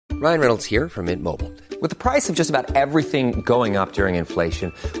Ryan Reynolds here from Mint Mobile. With the price of just about everything going up during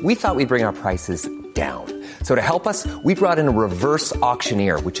inflation, we thought we'd bring our prices down. So to help us, we brought in a reverse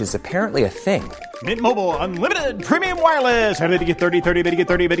auctioneer, which is apparently a thing. Mint Mobile Unlimited Premium Wireless. How to get 30, 30, how to get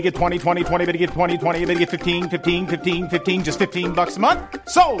 30, how to get 20, 20, 20, how to get 20, 20, how to get 15, 15, 15, 15, just $15 a month?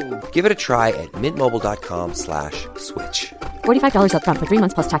 Sold! Give it a try at mintmobile.com/switch. $45 up front for 3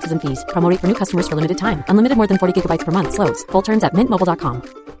 months plus taxes and fees. Promo rate for new customers for limited time. Unlimited more than 40 gigabytes per month. Slows full terms at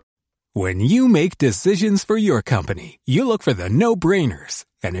mintmobile.com. When you make decisions for your company, you look for the no-brainers.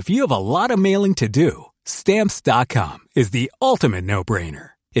 And if you have a lot of mailing to do, Stamps.com is the ultimate no-brainer.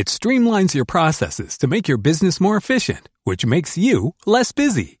 It streamlines your processes to make your business more efficient, which makes you less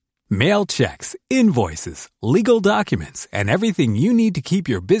busy. Mail checks, invoices, legal documents, and everything you need to keep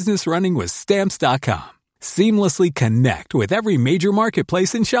your business running with Stamps.com. Seamlessly connect with every major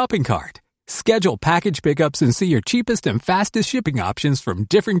marketplace and shopping cart. Schedule package pickups and see your cheapest and fastest shipping options from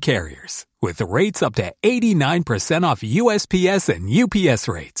different carriers, with rates up to 89% off USPS and UPS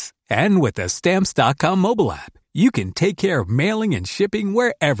rates. And with the Stamps.com mobile app, you can take care of mailing and shipping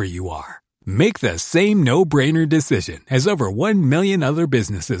wherever you are. Make the same no-brainer decision as over 1 million other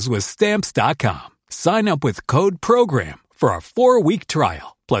businesses with Stamps.com. Sign up with code PROGRAM for a 4-week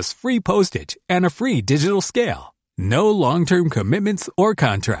trial, plus free postage and a free digital scale. No long-term commitments or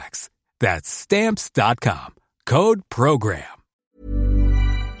contracts. That's Stamps.com. Code PROGRAM.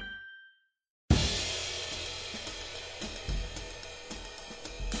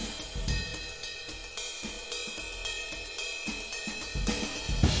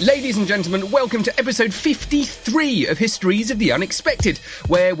 Ladies and gentlemen, welcome to episode 53 of Histories of the Unexpected,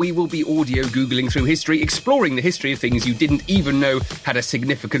 where we will be audio Googling through history, exploring the history of things you didn't even know had a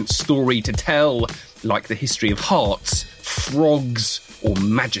significant story to tell, like the history of hearts, frogs, or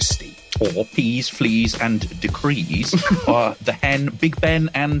majesty. Or peas, fleas, and decrees, or the hen, Big Ben,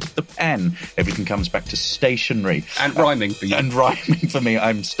 and the pen. Everything comes back to stationery. And rhyming for you. And rhyming for me.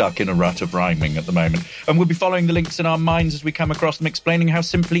 I'm stuck in a rut of rhyming at the moment. And we'll be following the links in our minds as we come across them, explaining how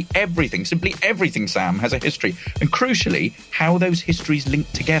simply everything, Sam, has a history. And crucially, how those histories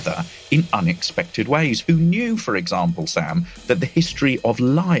link together in unexpected ways. Who knew, for example, Sam, that the history of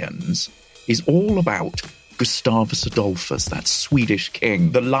lions is all about Gustavus Adolphus, that Swedish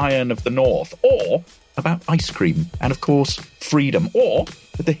king, the Lion of the North, or about ice cream and, of course, freedom, or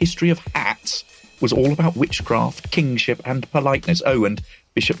that the history of hats was all about witchcraft, kingship, and politeness. Oh, and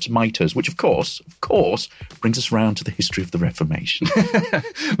bishops' mitres, which, of course, brings us round to the history of the Reformation.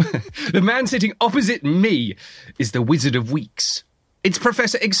 The man sitting opposite me is the Wizard of Weeks. It's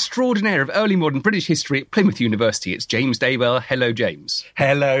Professor Extraordinaire of Early Modern British History at Plymouth University. It's James Daybell. Hello, James.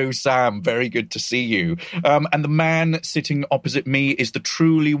 Hello, Sam. Very good to see you. And the man sitting opposite me is the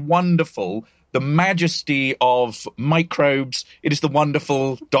truly wonderful, the majesty of microbes. It is the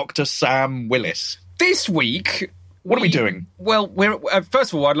wonderful Dr. Sam Willis. This week... What are we doing? Well, we're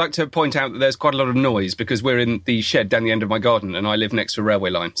first of all, I'd like to point out that there's quite a lot of noise because we're in the shed down the end of my garden and I live next to a railway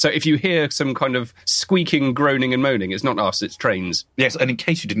line. So if you hear some kind of squeaking, groaning and moaning, it's not us, it's trains. Yes, and in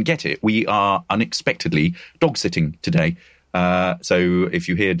case you didn't get it, we are unexpectedly dog-sitting today. So if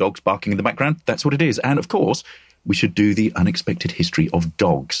you hear dogs barking in the background, that's what it is. And of course, we should do the unexpected history of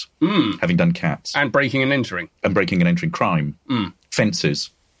dogs, having done cats. And breaking and entering. And breaking and entering crime. Fences.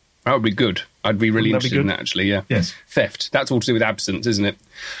 That would be good. I'd be really interested in that, actually, yeah. Yes. Theft. That's all to do with absence, isn't it?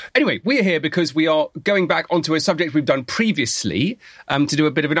 Anyway, we're here because we are going back onto a subject we've done previously to do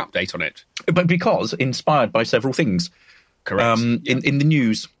a bit of an update on it. But because inspired by several things. Correct. In the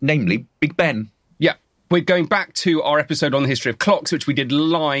news, namely Big Ben. Yeah. We're going back to our episode on the history of clocks, which we did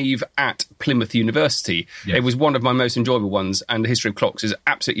live at Plymouth University. Yes. It was one of my most enjoyable ones, and the history of clocks is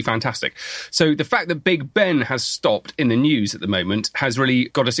absolutely fantastic. So the fact that Big Ben has stopped in the news at the moment has really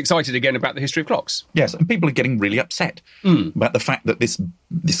got us excited again about the history of clocks. Yes, and people are getting really upset about the fact that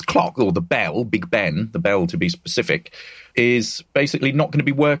this clock, or the bell, Big Ben, the bell to be specific, is basically not going to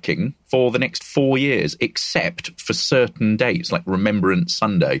be working for the next 4 years, except for certain dates, like Remembrance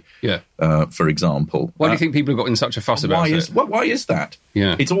Sunday, for example. Why do you think people have got in such a fuss about it? Why is that?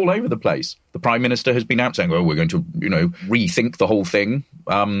 Yeah. It's all over the place. The Prime Minister has been out saying, we're going to, rethink the whole thing.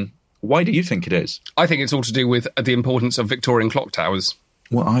 Why do you think it is? I think it's all to do with the importance of Victorian clock towers.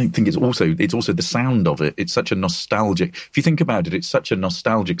 Well, I think it's also the sound of it. It's such a nostalgic... If you think about it, it's such a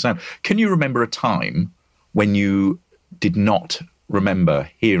nostalgic sound. Can you remember a time when you did not remember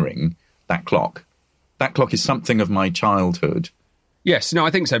hearing that clock? That clock is something of my childhood. Yes, no, I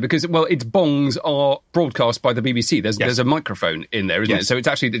think so, because, well, its bongs are broadcast by the BBC. There's a microphone in there, isn't it? So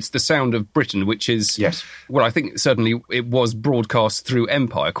it's the sound of Britain, which is, well, I think certainly it was broadcast through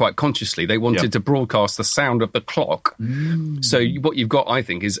Empire quite consciously. They wanted to broadcast the sound of the clock. So what you've got, I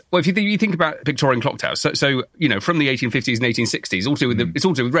think, is, well, if you think about Victorian clock towers, so you know, from the 1850s and 1860s, it's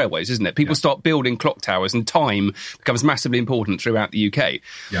all to do with railways, isn't it? People start building clock towers, and time becomes massively important throughout the UK.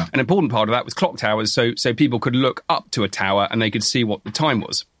 Yeah. An important part of that was clock towers, so people could look up to a tower and they could see what the time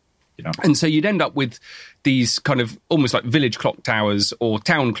was. Yeah. And so you'd end up with these kind of almost like village clock towers or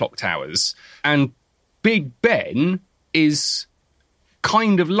town clock towers. And Big Ben is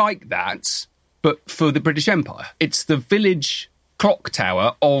kind of like that, but for the British Empire. It's the village clock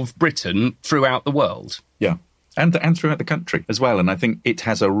tower of Britain throughout the world. Yeah, and throughout the country as well. And I think it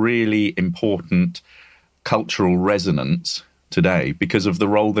has a really important cultural resonance today because of the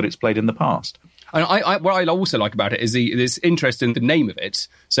role that it's played in the past. And what I also like about it is this interest in the name of it.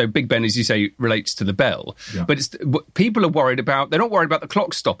 So Big Ben, as you say, relates to the bell. Yeah. But people are worried about, they're not worried about the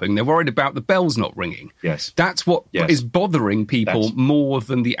clock stopping, they're worried about the bells not ringing. Yes. That's what is bothering people more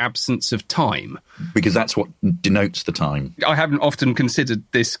than the absence of time. Because that's what denotes the time. I haven't often considered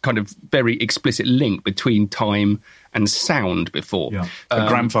this kind of very explicit link between time and sound before. Yeah. A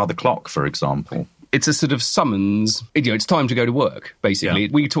grandfather clock, for example. It's a sort of summons, you know, it's time to go to work, basically. Yeah.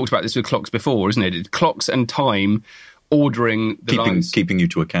 We talked about this with clocks before, isn't it? It's clocks and time ordering the lives. Keeping you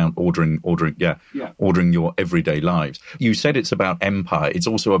to account, ordering your everyday lives. You said it's about empire. It's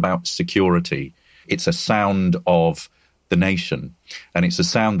also about security. It's a sound of the nation. And it's a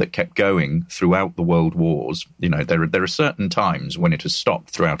sound that kept going throughout the world wars. You know, there are certain times when it has stopped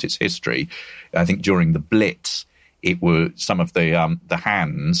throughout its history. I think during the Blitz, some of the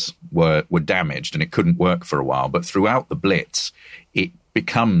hands were damaged and it couldn't work for a while. But throughout the Blitz, it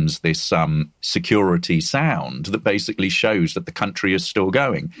becomes this security sound that basically shows that the country is still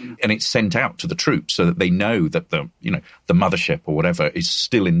going. And it's sent out to the troops so that they know that the mothership or whatever is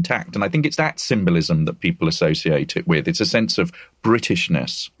still intact. And I think it's that symbolism that people associate it with. It's a sense of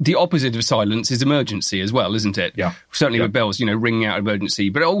Britishness. The opposite of silence is emergency as well, isn't it? Yeah. Certainly with bells, ringing out emergency.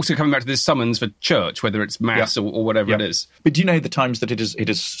 But also coming back to this summons for church, whether it's mass or whatever it is. But do you know the times that it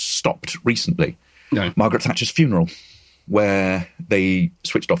has stopped recently? No. Margaret Thatcher's funeral, where they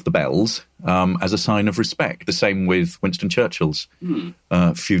switched off the bells as a sign of respect. The same with Winston Churchill's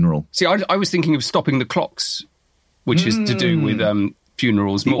funeral. See, I was thinking of stopping the clocks, which is to do with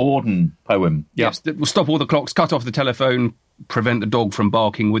funerals. The Auden poem. Yes, we'll stop all the clocks, cut off the telephone, prevent the dog from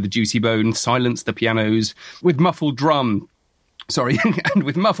barking with the juicy bone, silence the pianos, with muffled drum, and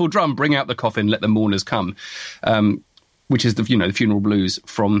with muffled drum, bring out the coffin, let the mourners come. Which is the funeral blues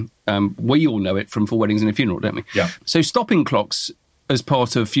from, we all know it from Four Weddings and a Funeral, don't we? Yeah. So stopping clocks as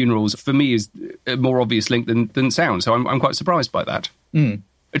part of funerals, for me, is a more obvious link than sound. So I'm quite surprised by that. Mm.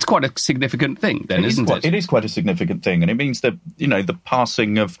 It's quite a significant thing then, isn't it? It is quite a significant thing. And it means that, the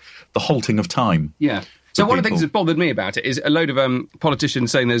passing of, the halting of time. Yeah. So one of the things that bothered me about it is a load of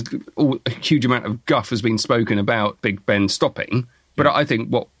politicians saying there's a huge amount of guff has been spoken about Big Ben stopping. But I think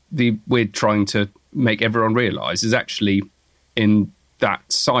what we're trying to make everyone realise is actually in that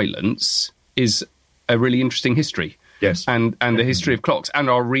silence is a really interesting history. Yes. And the history of clocks and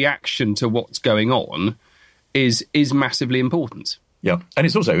our reaction to what's going on is massively important. Yeah. And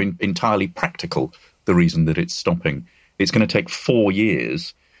it's also entirely practical, the reason that it's stopping. It's going to take 4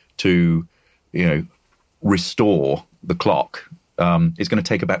 years to, restore the clock. It's going to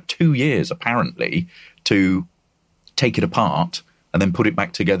take about 2 years, apparently, to take it apart and then put it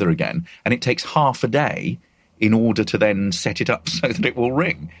back together again. And it takes half a day in order to then set it up so that it will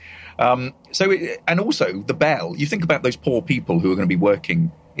ring. And also the bell, you think about those poor people who are going to be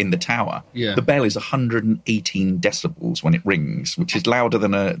working in the tower. Yeah. The bell is 118 decibels when it rings, which is louder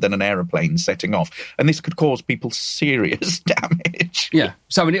than an aeroplane setting off. And this could cause people serious damage. Yeah.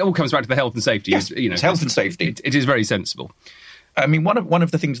 So it all comes back to the health and safety. Yes, it's health and safety. It is very sensible. I mean, one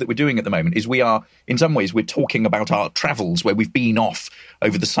of the things that we're doing at the moment is in some ways, we're talking about our travels where we've been off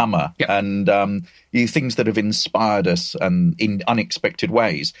over the summer and things that have inspired us in unexpected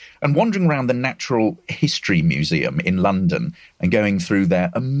ways. And wandering around the Natural History Museum in London and going through their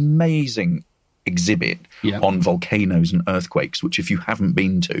amazing exhibit on volcanoes and earthquakes, which if you haven't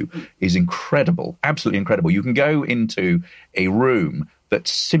been to is incredible, absolutely incredible. You can go into a room that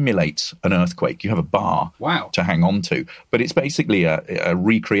simulates an earthquake. You have a bar to hang on to. But it's basically a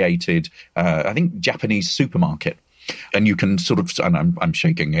recreated, I think, Japanese supermarket. And you can sort of, and I'm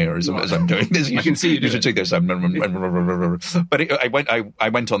shaking here as I'm doing this. I can see you should see this. But I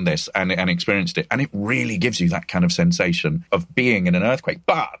went on this and experienced it. And it really gives you that kind of sensation of being in an earthquake.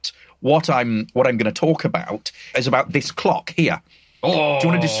 But what I'm going to talk about is about this clock here. Oh. Do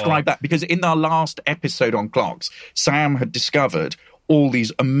you want to describe that? Because in our last episode on clocks, Sam had discovered all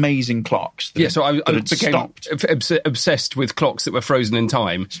these amazing clocks that, so I had became stopped. obsessed with clocks that were frozen in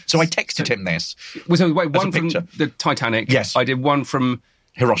time. So I texted him this. So wait, one from picture. the Titanic. Yes. I did one from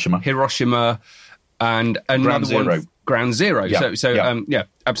Hiroshima. And another Ground one, Ground Zero. Yeah, So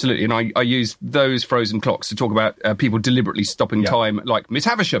absolutely. And I use those frozen clocks to talk about people deliberately stopping time, like Miss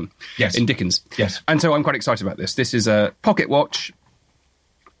Havisham in Dickens. Yes. And so I'm quite excited about this. This is a pocket watch.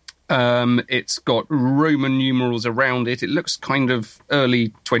 It's got Roman numerals around it. It looks kind of early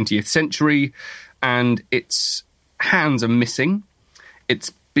 20th century, and its hands are missing.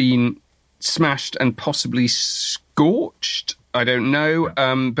 It's been smashed and possibly scorched. I don't know,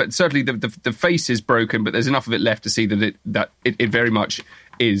 but certainly the face is broken, but there's enough of it left to see that it very much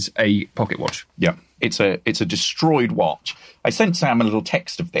is a pocket watch. Yeah, it's a destroyed watch. I sent Sam a little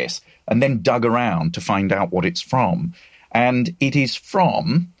text of this and then dug around to find out what it's from. And it is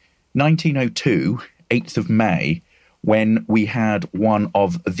from 1902, 8th of May, when we had one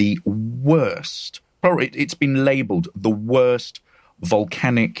of the worst, probably it's been labelled the worst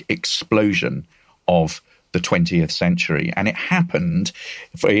volcanic explosion of the 20th century. And it happened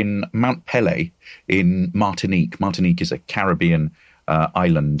in Mount Pelée in Martinique. Martinique is a Caribbean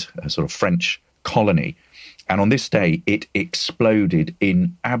island, a sort of French colony. And on this day, it exploded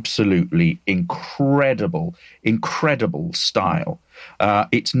in absolutely incredible style.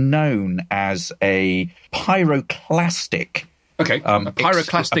 It's known as a pyroclastic. Okay, a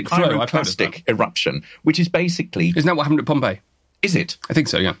pyroclastic flow. I've heard of that. Eruption, which is basically... Isn't that what happened at Pompeii? Is it? I think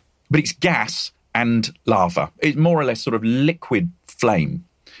so, yeah. But it's gas and lava. It's more or less sort of liquid flame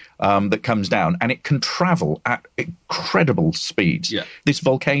that comes down, and it can travel at incredible speeds. Yeah. This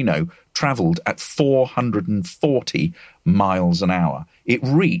volcano travelled at 440 miles an hour. It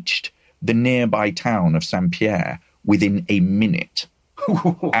reached the nearby town of Saint-Pierre within a minute.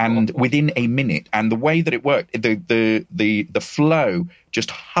 And within a minute, and the way that it worked, the flow just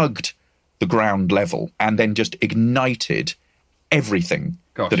hugged the ground level and then just ignited everything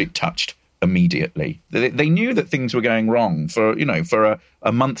that it touched immediately. They knew that things were going wrong for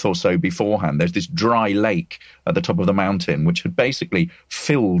a month or so beforehand. There's this dry lake at the top of the mountain which had basically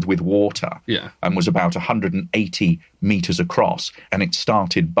filled with water and was about 180 meters across, and it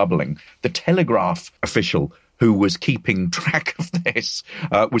started bubbling. The Telegraph official who was keeping track of this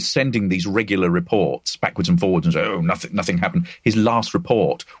was sending these regular reports backwards and forwards and saying, nothing happened. His last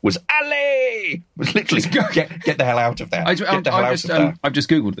report was, allez! Was literally, get the hell out of there. I've just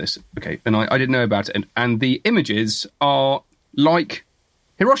Googled this, okay, and I didn't know about it. And the images are like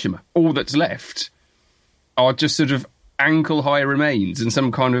Hiroshima. All that's left are just sort of ankle-high remains and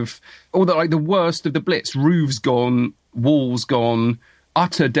some kind of... like the worst of the Blitz. Roofs gone, walls gone,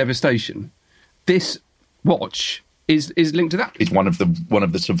 utter devastation. This watch is linked to that. It's one of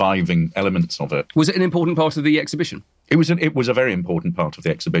the surviving elements of it. Was it an important part of the exhibition? It was a very important part of the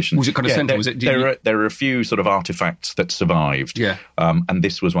exhibition. Was it kind of central? There are a few sort of artifacts that survived. Yeah. And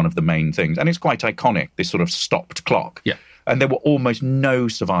this was one of the main things. And it's quite iconic, this sort of stopped clock. Yeah. And there were almost no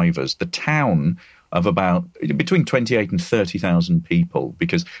survivors. The town of about between 28 and 30,000 people,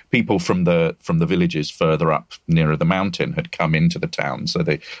 because people from the villages further up nearer the mountain had come into the town, so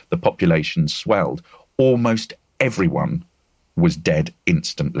the population swelled. Almost everyone was dead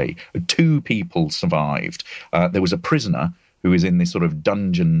instantly. 2 people survived. There was a prisoner who was in this sort of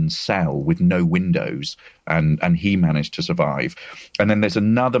dungeon cell with no windows, and he managed to survive. And then there's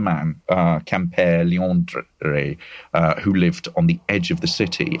another man, Quimper Leandre, who lived on the edge of the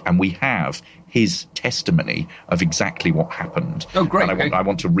city, and we have his testimony of exactly what happened. Oh, great. And I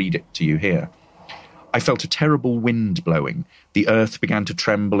want to read it to you here. I felt a terrible wind blowing. The earth began to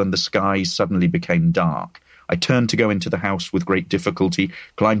tremble and the sky suddenly became dark. I turned to go into the house with great difficulty,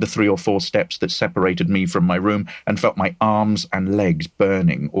 climbed the 3 or 4 steps that separated me from my room, and felt my arms and legs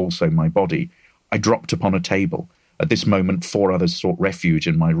burning, also my body. I dropped upon a table. At this moment, 4 others sought refuge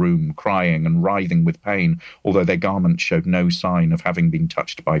in my room, crying and writhing with pain, although their garments showed no sign of having been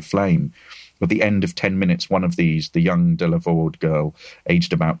touched by flame. At the end of 10 minutes, one of these, the young Delavorde girl,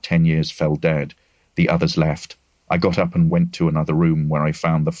 aged about 10 years, fell dead. The others left. I got up and went to another room where I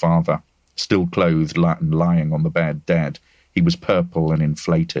found the father, still clothed and lying on the bed, dead. He was purple and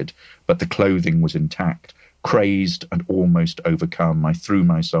inflated, but the clothing was intact. Crazed and almost overcome, I threw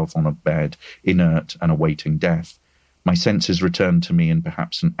myself on a bed, inert and awaiting death. My senses returned to me in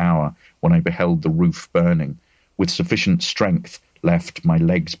perhaps an hour when I beheld the roof burning. With sufficient strength left, my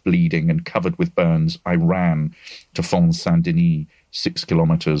legs bleeding and covered with burns, I ran to Font Saint-Denis, 6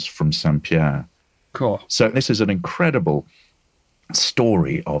 kilometres from Saint-Pierre. Cool. So this is an incredible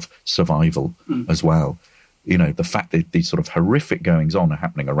story of survival as well. You know, the fact that these sort of horrific goings-on are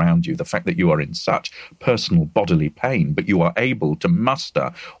happening around you, the fact that you are in such personal bodily pain, but you are able to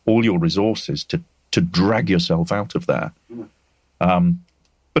muster all your resources to drag yourself out of there.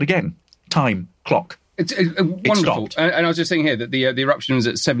 But again, time, clock. It's wonderful. And I was just saying here that the eruption was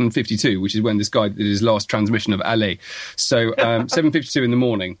at 7:52, which is when this guy did his last transmission of Ale. So 7:52 in the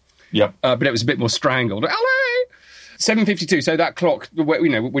morning. Yeah. But it was a bit more strangled. Ale! 7:52. So that clock, we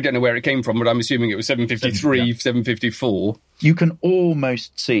don't know where it came from, but I'm assuming it was 7:53, 7:54. You can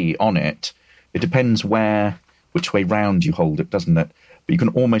almost see on it, it depends which way round you hold it, doesn't it? But you can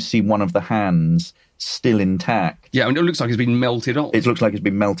almost see one of the hands still intact. Yeah, and it looks like it's been melted on. It looks like it's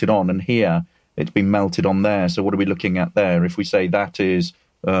been melted on, and here it's been melted on there. So what are we looking at there? If we say that is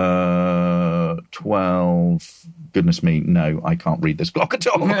 12... Goodness me, no, I can't read this clock at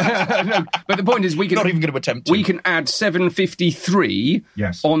all. No, but the point is, we can not even going to attempt to. We can add 7:53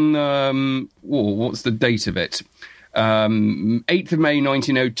 yes. on what's the date of it? 8th of May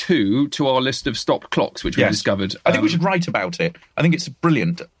 1902 to our list of stopped clocks, which we discovered. I think we should write about it. I think it's a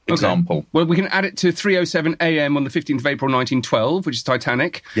brilliant example. Okay. Well, we can add it to 3:07 a.m. on the 15th of April 1912, which is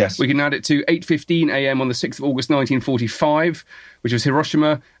Titanic. Yes. We can add it to 8:15 a.m. on the 6th of August 1945, which was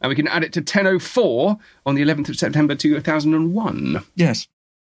Hiroshima. And we can add it to 10:04 on the 11th of September 2001. Yes.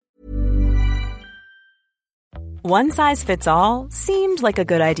 One size fits all seemed like a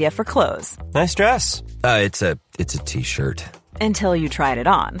good idea for clothes. Nice dress. It's a T-shirt. Until you tried it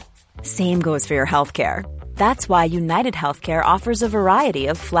on. Same goes for your healthcare. That's why United Healthcare offers a variety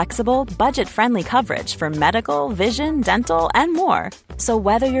of flexible, budget-friendly coverage for medical, vision, dental, and more. So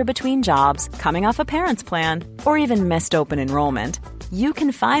whether you're between jobs, coming off a parent's plan, or even missed open enrollment, you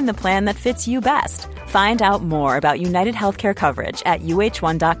can find the plan that fits you best. Find out more about United Healthcare coverage at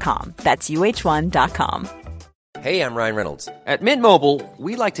uh1.com. That's uh1.com. Hey, I'm Ryan Reynolds. At Mint Mobile,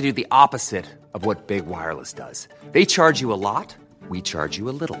 we like to do the opposite of what Big Wireless does. They charge you a lot, we charge you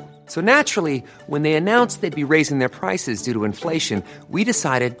a little. So naturally, when they announced they'd be raising their prices due to inflation, we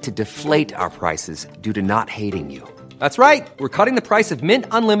decided to deflate our prices due to not hating you. That's right. We're cutting the price of Mint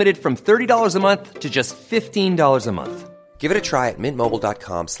Unlimited from $30 a month to just $15 a month. Give it a try at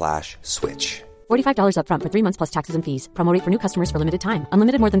mintmobile.com/switch. $45 up front for 3 months plus taxes and fees. Promo rate for new customers for limited time.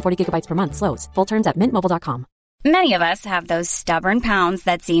 Unlimited more than 40 gigabytes per month. Slows full terms at mintmobile.com. Many of us have those stubborn pounds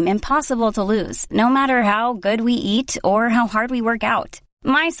that seem impossible to lose, no matter how good we eat or how hard we work out.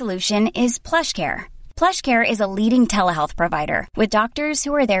 My solution is PlushCare. PlushCare is a leading telehealth provider with doctors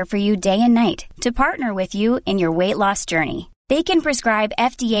who are there for you day and night to partner with you in your weight loss journey. They can prescribe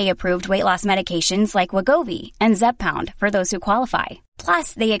FDA-approved weight loss medications like Wegovy and Zepbound for those who qualify.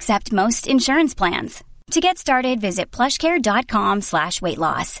 Plus, they accept most insurance plans. To get started, visit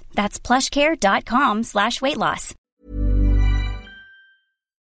plushcare.com/weightloss. That's plushcare.com/weightloss.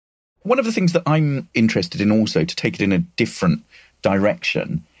 One of the things that I'm interested in also, to take it in a different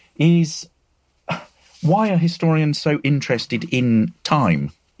direction, is why are historians so interested in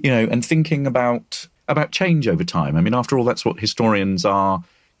time, and thinking about change over time? I mean, after all, that's what historians are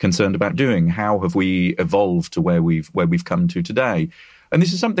concerned about doing. How have we evolved to where we've come to today? And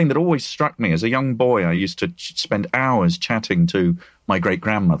this is something that always struck me. As a young boy, I used to spend hours chatting to my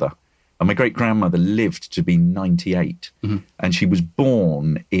great-grandmother. And my great-grandmother lived to be 98. Mm-hmm. And she was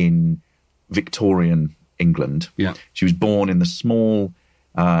born in Victorian England. Yeah. She was born in the small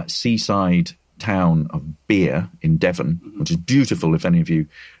seaside town of Beer in Devon, mm-hmm. which is beautiful if any of you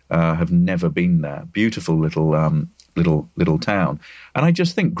have never been there. Beautiful little town. And I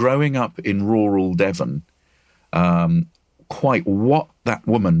just think growing up in rural Devon, quite what that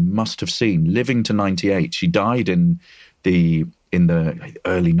woman must have seen, living to 98. She died in the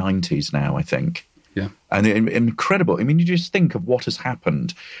early 90s now, I think. Yeah. And incredible. I mean, you just think of what has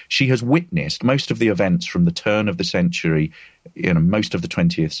happened. She has witnessed most of the events from the turn of the century, most of the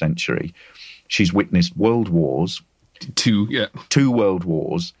 20th century. She's witnessed world wars. Two world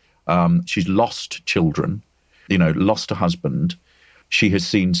wars. She's lost children, lost a husband. She has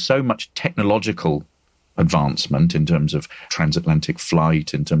seen so much technological advancement in terms of transatlantic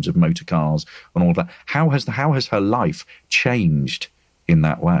flight, in terms of motor cars and all that. How has her life changed in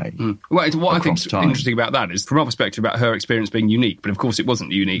that way? Mm. Well, what I think is interesting about that is, from our perspective, about her experience being unique, but of course it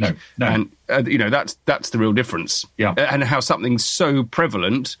wasn't unique. No. And that's the real difference. Yeah. And how something so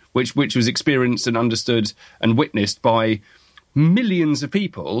prevalent, which was experienced and understood and witnessed by millions of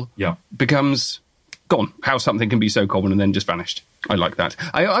people, becomes gone. How something can be so common and then just vanished. I like that.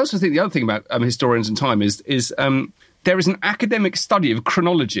 I also think the other thing about historians and time is there is an academic study of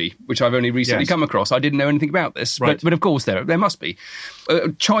chronology, which I've only recently come across. I didn't know anything about this, but of course there must be.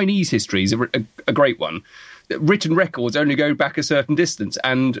 Chinese history is a great one. written records only go back a certain distance,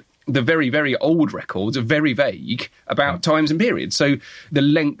 and the very, very old records are very vague about times and periods. So the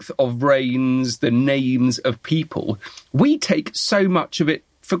length of reigns, the names of people, we take so much of it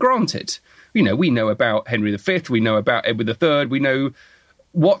for granted. We know about Henry V, we know about Edward III, we know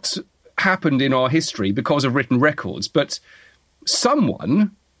what happened in our history because of written records, but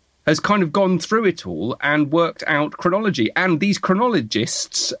someone has kind of gone through it all and worked out chronology. And these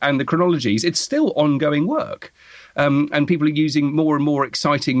chronologists and the chronologies, it's still ongoing work. And people are using more and more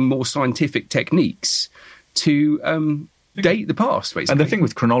exciting, more scientific techniques to date the past, basically. And the thing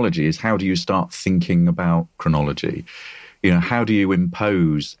with chronology is, how do you start thinking about chronology? How do you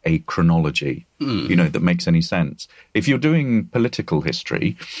impose a chronology, that makes any sense? If you're doing political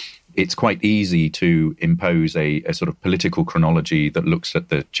history, it's quite easy to impose a sort of political chronology that looks at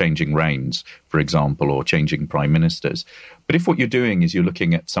the changing reigns, for example, or changing prime ministers. But if what you're doing is you're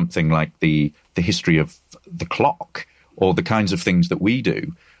looking at something like the history of the clock, or the kinds of things that we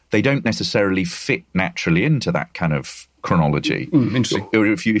do, they don't necessarily fit naturally into that kind of chronology. Interesting. Or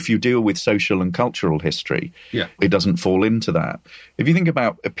if you deal with social and cultural history, it doesn't fall into that. If you think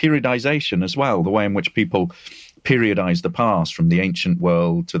about a periodization as well, the way in which people periodize the past from the ancient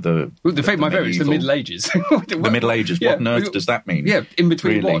world to the my favorite is the Middle Ages. The Middle Ages. What on earth does that mean? Yeah, in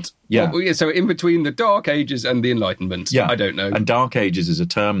between really? what? Yeah. So in between the Dark Ages and the Enlightenment. Yeah. I don't know. And Dark Ages is a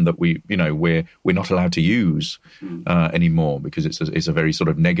term that we're not allowed to use anymore, because it's a very sort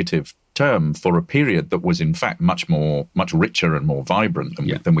of negative term for a period that was in fact much richer and more vibrant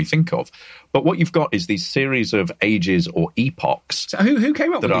than we think of. But what you've got is these series of ages or epochs. So who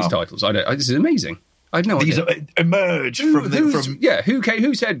came up with these titles? This is amazing. I have no idea. These emerge from...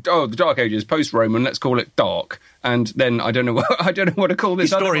 Who said, the Dark Ages, post-Roman, let's call it dark, and then I don't know what to call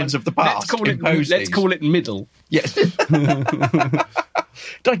this. Historians of the past. Let's call it middle. Yes. Did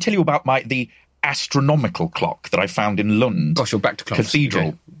I tell you about the astronomical clock that I found in Lund? Gosh, you're back to clocks.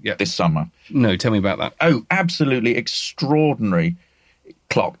 Cathedral this summer. No, tell me about that. Oh, absolutely extraordinary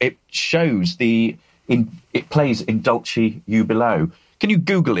clock. It shows it plays in Dulce Jubileo. Can you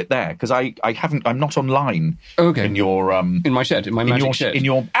Google it there? Because I'm not online. Okay. In your in my shed, in my magic shed.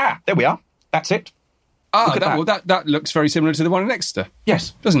 There we are. That's it. That looks very similar to the one in Exeter.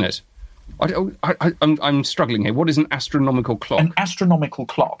 Yes, doesn't it? I'm struggling here. What is an astronomical clock? An astronomical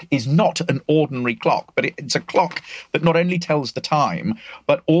clock is not an ordinary clock, but it's a clock that not only tells the time,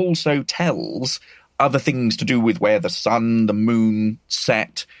 but also tells other things to do with where the sun, the moon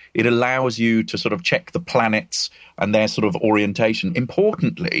set. It allows you to sort of check the planets and their sort of orientation.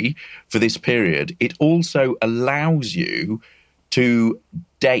 Importantly, for this period, it also allows you to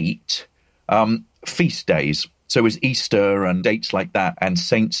date feast days. So as Easter and dates like that and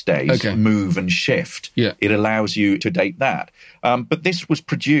saints' days move and shift, it allows you to date that. But this was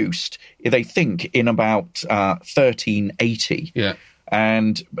produced, they think, in about 1380. Yeah.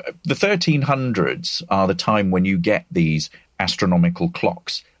 And the 1300s are the time when you get these astronomical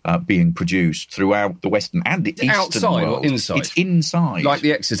clocks being produced throughout the Western and the Eastern outside world. Or inside? It's inside. Like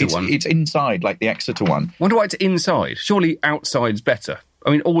the Exeter one? It's inside, like the Exeter one. Wonder why it's inside. Surely outside's better. I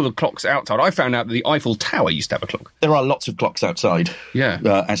mean, all the clocks outside. I found out that the Eiffel Tower used to have a clock. There are lots of clocks outside.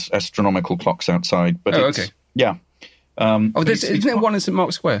 Yeah. Astronomical clocks outside. But okay. Yeah. Isn't there one in St.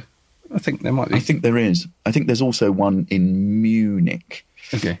 Mark's Square? I think there might be. I think there is. I think there's also one in Munich.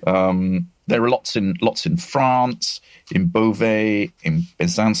 Okay. There are lots in France, in Beauvais, in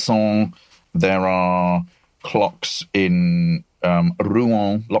Besançon. There are clocks in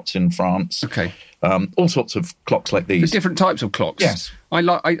Rouen, lots in France. Okay. All sorts of clocks like these. There's different types of clocks. Yes. I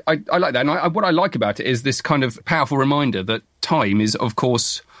like that. And what I like about it is this kind of powerful reminder that time is, of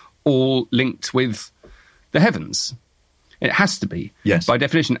course, all linked with the heavens. It has to be, yes, by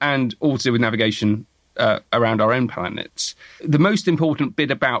definition, and also with navigation around our own planets. The most important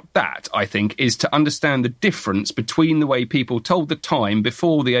bit about that, I think, is to understand the difference between the way people told the time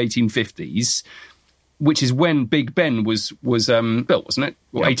before the 1850s, which is when Big Ben was built, wasn't it?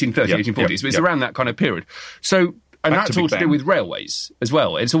 Well, 1830, 1840s. But it's around that kind of period. So, and that's all to do with railways as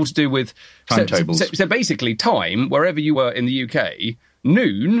well. It's all to do with timetables. So basically, time, wherever you were in the UK,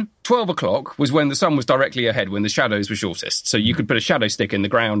 noon, 12 o'clock, was when the sun was directly ahead, when the shadows were shortest. So you could put a shadow stick in the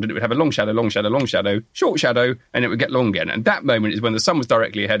ground and it would have a long shadow, long shadow, long shadow, short shadow, and it would get long again. And that moment is when the sun was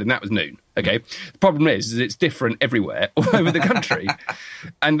directly ahead, and that was noon. Okay? The problem is it's different everywhere, all over the country.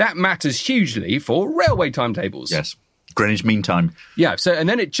 And that matters hugely for railway timetables. Yes. Greenwich Mean Time. Yeah, so, and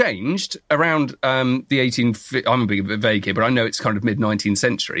then it changed around the I'm a bit vague here, but I know it's kind of mid-19th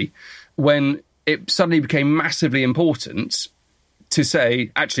century, when it suddenly became massively important to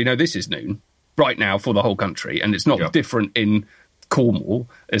say, actually, no, this is noon right now for the whole country, and it's not different in Cornwall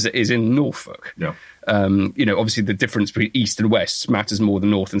is in Norfolk. Yeah. Obviously the difference between east and west matters more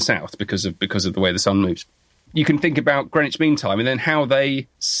than north and south because of the way the sun moves. You can think about Greenwich Mean Time and then how they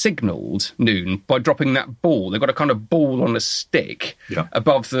signalled noon by dropping that ball. They've got a kind of ball on a stick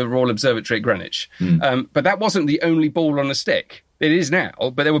above the Royal Observatory at Greenwich. But that wasn't the only ball on a stick. It is now,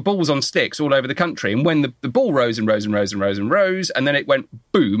 but there were balls on sticks all over the country. And when the ball rose and rose and rose and rose and rose, and then it went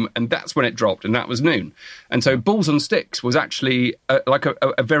boom, and that's when it dropped, and that was noon. And so balls on sticks was actually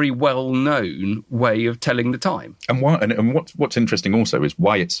a very well-known way of telling the time. And what's interesting also is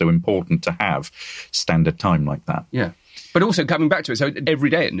why it's so important to have standard time like that. Yeah. But also coming back to it, so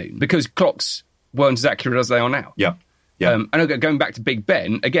every day at noon, because clocks weren't as accurate as they are now. Yeah. Yeah. And going back to Big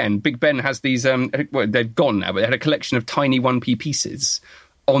Ben, again, Big Ben has these, they've gone now, but they had a collection of tiny 1p pieces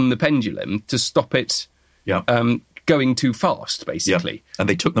on the pendulum to stop it going too fast, basically. Yeah. And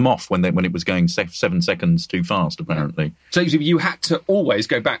they took them off when it was going 7 seconds too fast, apparently. So you had to always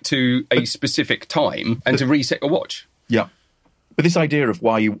go back to a specific time and to reset your watch. Yeah. But this idea of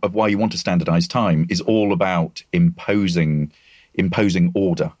why you want to standardise time is all about imposing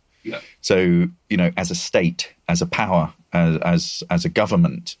order. Yeah. So, as a state, as a power, as a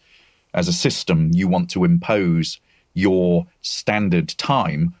government, as a system, you want to impose your standard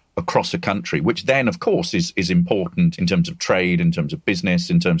time across a country, which then, of course, is important in terms of trade, in terms of business,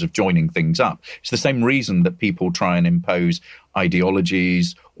 in terms of joining things up. It's the same reason that people try and impose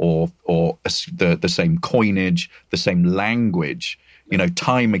ideologies or the same coinage, the same language.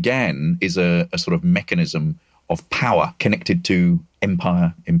 Time, again, is a sort of mechanism of power connected to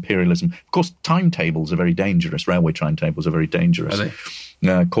empire, imperialism. Of course, timetables are very dangerous. Railway timetables are very dangerous. Are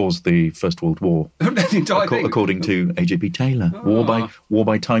they? Caused the First World War. According to A.J.P. Taylor. War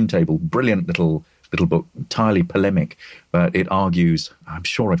by Timetable. Brilliant little book, entirely polemic. But it argues, I'm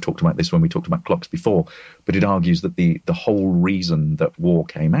sure I've talked about this when we talked about clocks before, but it argues that the whole reason that war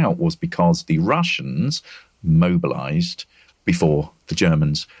came out was because the Russians mobilised before the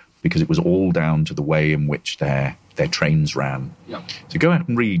Germans, because it was all down to the way in which their trains ran. Yeah. So go out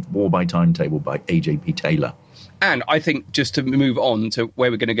and read War by Timetable by A.J.P. Taylor. And I think, just to move on to where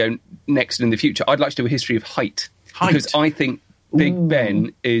we're going to go next in the future, I'd like to do a history of height. Because I think Big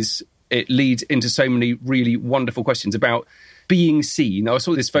Ben it leads into so many really wonderful questions about being seen. Now, I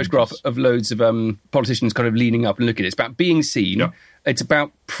saw this photograph of loads of politicians kind of leaning up and looking at it. It's about being seen. Yeah. It's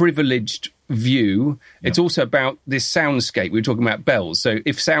about privileged view. Yeah. It's also about this soundscape. We were talking about bells. So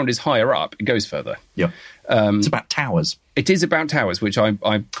if sound is higher up, it goes further. Yeah. It's about towers. It is about towers, which I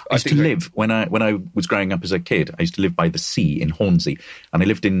used to live when I was growing up as a kid. I used to live by the sea in Hornsey, and I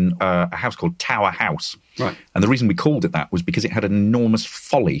lived in a house called Tower House. Right. And the reason we called it that was because it had an enormous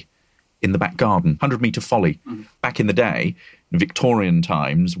folly in the back garden, 100-metre folly. Mm-hmm. Back in the day, in Victorian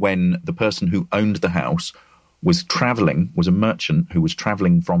times, when the person who owned the house was a merchant who was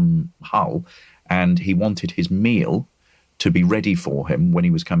travelling from Hull, and he wanted his meal to be ready for him when he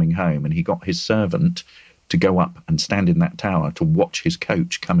was coming home, and he got his servant to go up and stand in that tower to watch his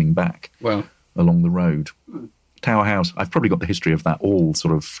coach coming back along the road. Tower House, I've probably got the history of that all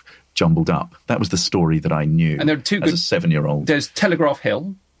sort of jumbled up. That was the story that I knew and there are two as a 7-year-old. There's Telegraph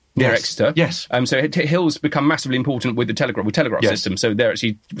Hill near Exeter. Yes. So Hill's become massively important with the telegraph system. So they're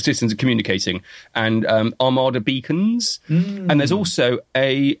actually systems of communicating. And Armada beacons. And there's also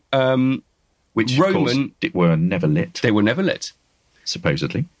a which, Roman... of course, were never lit. They were never lit.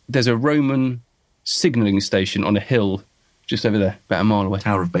 Supposedly. There's a Roman signalling station on a hill just over there, about a mile away.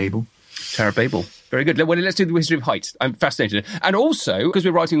 Tower of Babel. Tower of Babel. Very good. Well, let's do the history of height. I'm fascinated. And also, because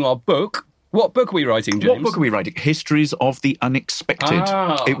we're writing our book... What book are we writing, James? What book are we writing? Histories of the Unexpected.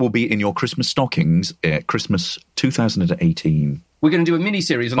 It will be in your Christmas stockings, Christmas 2018. We're going to do a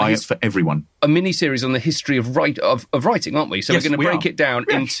mini-series on Buy it for everyone. A mini-series on the history of writing, aren't we? So yes, we're going to break it down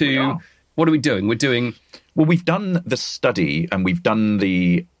into... What are we doing? We're doing... Well, we've done the study, and we've done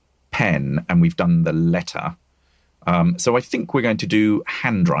the pen, and we've done the letter. So I think we're going to do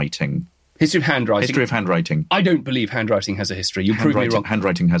handwriting. History of handwriting. History of handwriting. I don't believe handwriting has a history. You prove me wrong.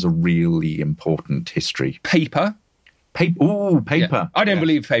 Handwriting has a really important history. Paper. Paper. Yeah. I don't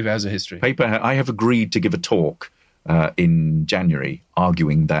believe paper has a history. Paper. I have agreed to give a talk in January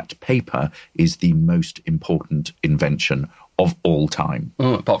arguing that paper is the most important invention of all time.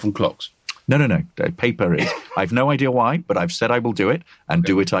 Apart from clocks. No. Paper is. I have no idea why, but I've said I will do it, and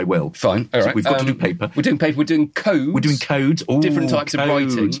do it I will. Fine. All right. So we've got to do paper. We're doing paper. We're doing codes. We're doing codes. Different types of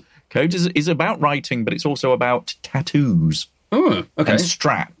writing. Code is about writing, but it's also about tattoos. Oh, okay. And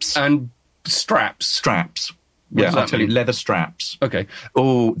straps. And straps. Straps. Yeah, I'll tell you, leather straps. Okay.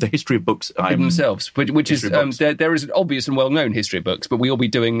 Oh, the history of books. Themselves, which is, there is an obvious and well-known history of books, but we'll be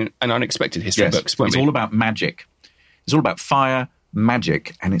doing an unexpected history of books, won't we? It's all about magic. It's all about fire,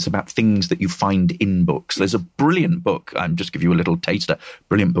 magic, and it's about things that you find in books. There's a brilliant book, I'll just give you a little taster,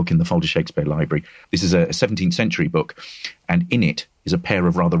 brilliant book in the Folder Shakespeare Library. This is a 17th century book, and in it is a pair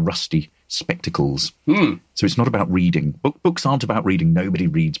of rather rusty spectacles. So it's not about reading. Books aren't about reading. Nobody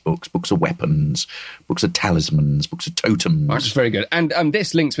reads books. Books are weapons. Books are talismans. Books are totems. That's very good. And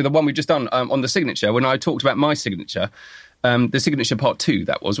this links with the one we've just done on the signature. When I talked about my signature, the signature part 2,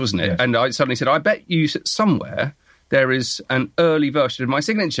 that wasn't it? Yeah. And I suddenly said, I bet you somewhere there is an early version of my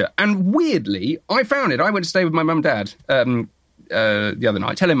signature. And weirdly, I found it. I went to stay with my mum and dad the other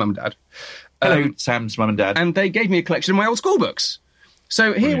night. Hello, mum and dad. Hello, Sam's mum and dad. And they gave me a collection of my old school books.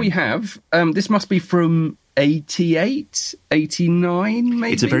 So here we have, this must be from 88, 89,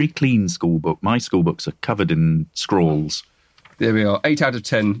 maybe? It's a very clean school book. My school books are covered in scrawls. There we are, 8 out of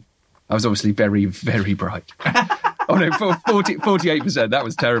 10. I was obviously very, very bright. Oh no, 48%. That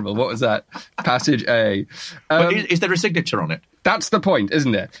was terrible. What was that? Passage A. But is there a signature on it? That's the point,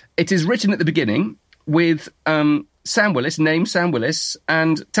 isn't it? It is written at the beginning with Sam Willis, name Sam Willis,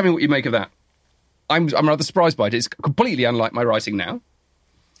 and tell me what you make of that. I'm rather surprised by it. It's completely unlike my writing now.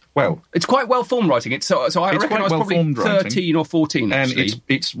 Well, it's quite well-formed writing. So I reckon I was probably 13 or 14, actually. And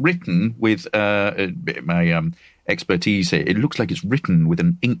it's written with my expertise here. It looks like it's written with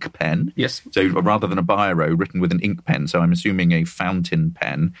an ink pen. Yes. So rather than a biro, written with an ink pen. So I'm assuming a fountain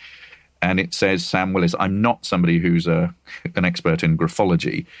pen. And it says, Sam Willis. I'm not somebody who's an expert in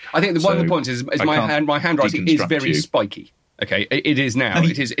graphology. I think one of the points is my handwriting is very spiky. Okay, it is now. No,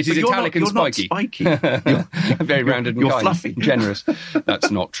 it is italic and spiky. Not spiky. You're very rounded and you're kind. Fluffy. Generous. That's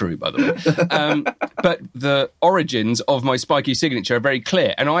not true, by the way. But the origins of my spiky signature are very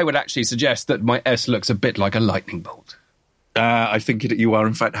clear, and I would actually suggest that my S looks a bit like a lightning bolt. I think you are,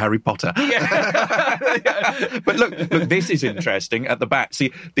 in fact, Harry Potter. Yeah. But look, this is interesting at the back.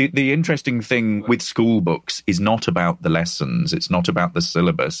 See, the interesting thing with school books is not about the lessons. It's not about the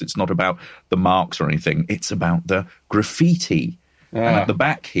syllabus. It's not about the marks or anything. It's about the graffiti. And at the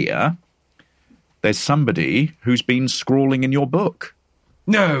back here, there's somebody who's been scrawling in your book.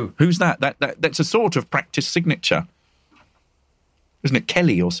 No. Who's that? That's a sort of practice signature. Isn't it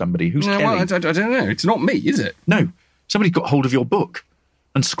Kelly or somebody? Who's Kelly? Well, I don't know. It's not me, is it? No. Somebody got hold of your book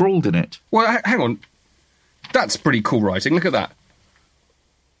and scrawled in it. Well, hang on. That's pretty cool writing. Look at that.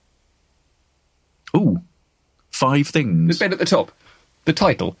 Ooh, 5 things. The bit at the top. The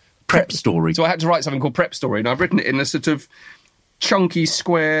title. Prep Story. So I had to write something called Prep Story, and I've written it in a sort of chunky,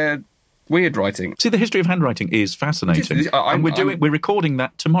 square, weird writing. See, the history of handwriting is fascinating. And we're recording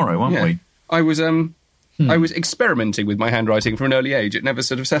that tomorrow, aren't we? I was experimenting with my handwriting from an early age. It never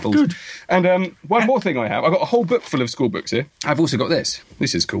sort of settled. Good. And one more thing I have. I've got a whole book full of school books here. I've also got this.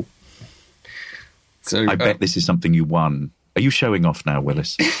 This is cool. So I bet this is something you won. Are you showing off now,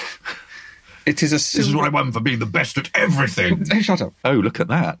 Willis? It is a This is what I won for being the best at everything. Hey, shut up. Oh, look at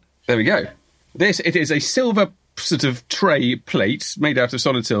that. There we go. It is a silver sort of tray plate made out of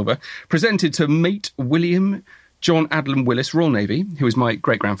solid silver, presented to Mate William John Adlam Willis, Royal Navy, who was my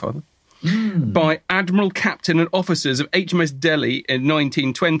great-grandfather. By Admiral, Captain and Officers of HMS Delhi in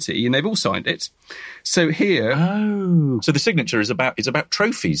 1920, and they've all signed it. So here... Oh. So the signature is about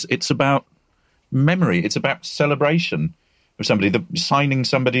trophies. It's about memory. It's about celebration of somebody, signing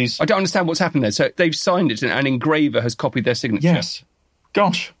somebody's... I don't understand what's happened there. So they've signed it and an engraver has copied their signature. Yes.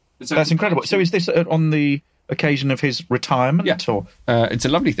 Gosh, that's incredible. So is this on the occasion of his retirement? Yeah. Or? It's a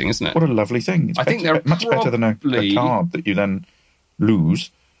lovely thing, isn't it? What a lovely thing. I think they're much better than a card that you then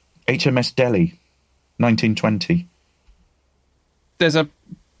lose. HMS Delhi, 1920. There's a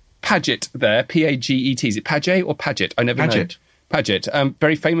Paget there, P-A-G-E-T. Is it Paget or Paget? I never know. Paget.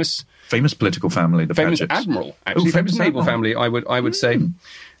 Very famous... Famous political family, the famous Pagets. admiral, actually. Famous naval family, I would say.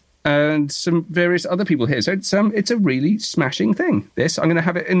 And some various other people here. So it's a really smashing thing, this. I'm going to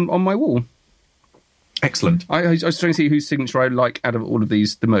have it on my wall. Excellent. I was trying to see whose signature I like out of all of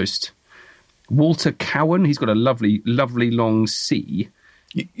these the most. Walter Cowan, he's got a lovely, lovely long C.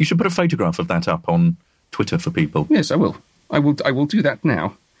 You should put a photograph of that up on Twitter for people. Yes, I will. I will do that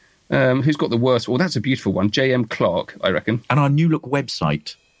now. Who's got the worst? Well, that's a beautiful one. J.M. Clark, I reckon. And our New Look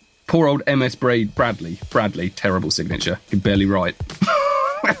website. Poor old MS Bradley. Bradley, terrible signature. Can barely write.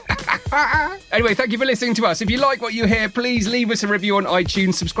 Anyway, thank you for listening to us. If you like what you hear, please leave us a review on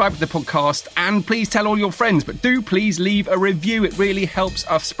iTunes, subscribe to the podcast, and please tell all your friends. But do please leave a review. It really helps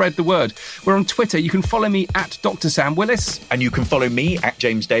us spread the word. We're on Twitter. You can follow me at Dr. Sam Willis. And you can follow me at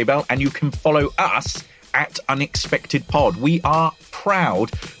James Daybell. And you can follow us @UnexpectedPod. We are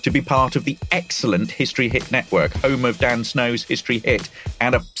proud to be part of the excellent History Hit Network, home of Dan Snow's History Hit,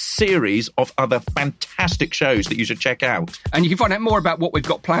 and a series of other fantastic shows that you should check out. And you can find out more about what we've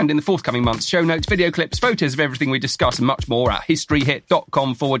got planned in the forthcoming months, show notes, video clips, photos of everything we discuss, and much more at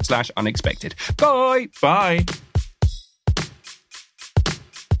historyhit.com/unexpected. Bye! Bye!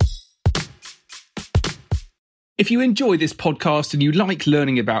 If you enjoy this podcast and you like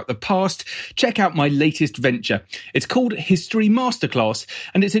learning about the past, check out my latest venture. It's called History Masterclass,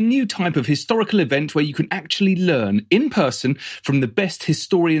 and it's a new type of historical event where you can actually learn in person from the best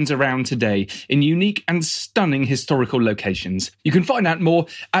historians around today in unique and stunning historical locations. You can find out more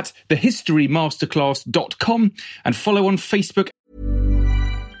at thehistorymasterclass.com and follow on Facebook.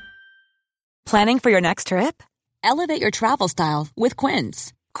 Planning for your next trip? Elevate your travel style with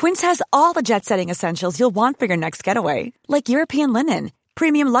Quince. Quince has all the jet-setting essentials you'll want for your next getaway, like European linen,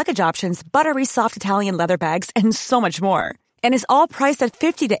 premium luggage options, buttery soft Italian leather bags, and so much more. And is all priced at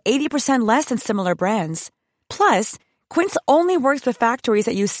 50 to 80% less than similar brands. Plus, Quince only works with factories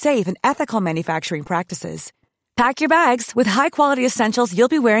that use safe and ethical manufacturing practices. Pack your bags with high-quality essentials you'll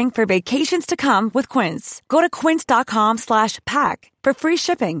be wearing for vacations to come with Quince. Go to quince.com/pack for free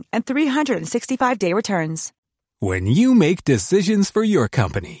shipping and 365-day returns. When you make decisions for your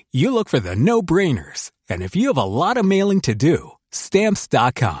company, you look for the no-brainers. And if you have a lot of mailing to do,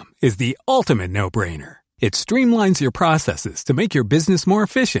 Stamps.com is the ultimate no-brainer. It streamlines your processes to make your business more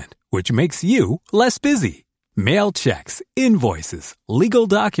efficient, which makes you less busy. Mail checks, invoices, legal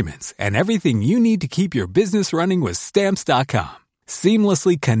documents, and everything you need to keep your business running with Stamps.com.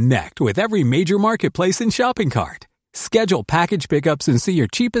 Seamlessly connect with every major marketplace and shopping cart. Schedule package pickups and see your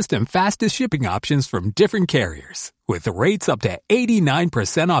cheapest and fastest shipping options from different carriers, with rates up to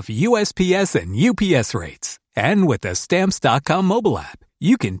 89% off USPS and UPS rates. And with the Stamps.com mobile app,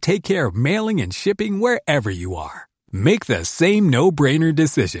 you can take care of mailing and shipping wherever you are. Make the same no-brainer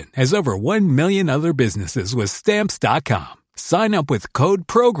decision as over 1 million other businesses with Stamps.com. Sign up with code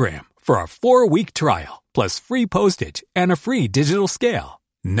PROGRAM for a 4-week trial, plus free postage and a free digital scale.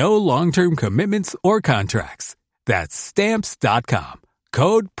 No long-term commitments or contracts. That's Stamps.com.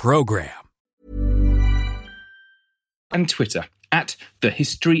 Code PROGRAM. And Twitter,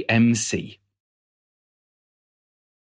 @TheHistoryMC.